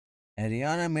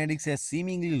Ariana Madix has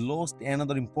seemingly lost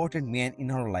another important man in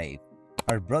her life,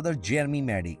 her brother Jeremy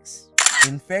Madix.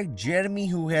 In fact, Jeremy,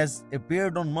 who has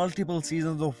appeared on multiple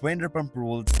seasons of Vanderpump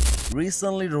Rules,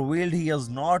 recently revealed he has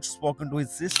not spoken to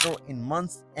his sister in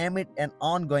months amid an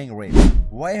ongoing rape.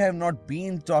 Why I have not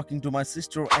been talking to my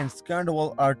sister and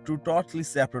scandal are two totally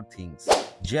separate things,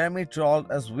 Jeremy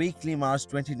told us weekly March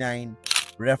 29,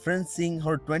 referencing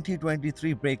her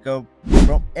 2023 breakup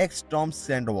from ex-Tom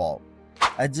Sandoval.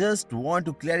 I just want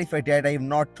to clarify that I have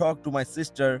not talked to my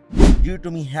sister due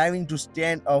to me having to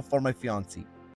stand up for my fiancé.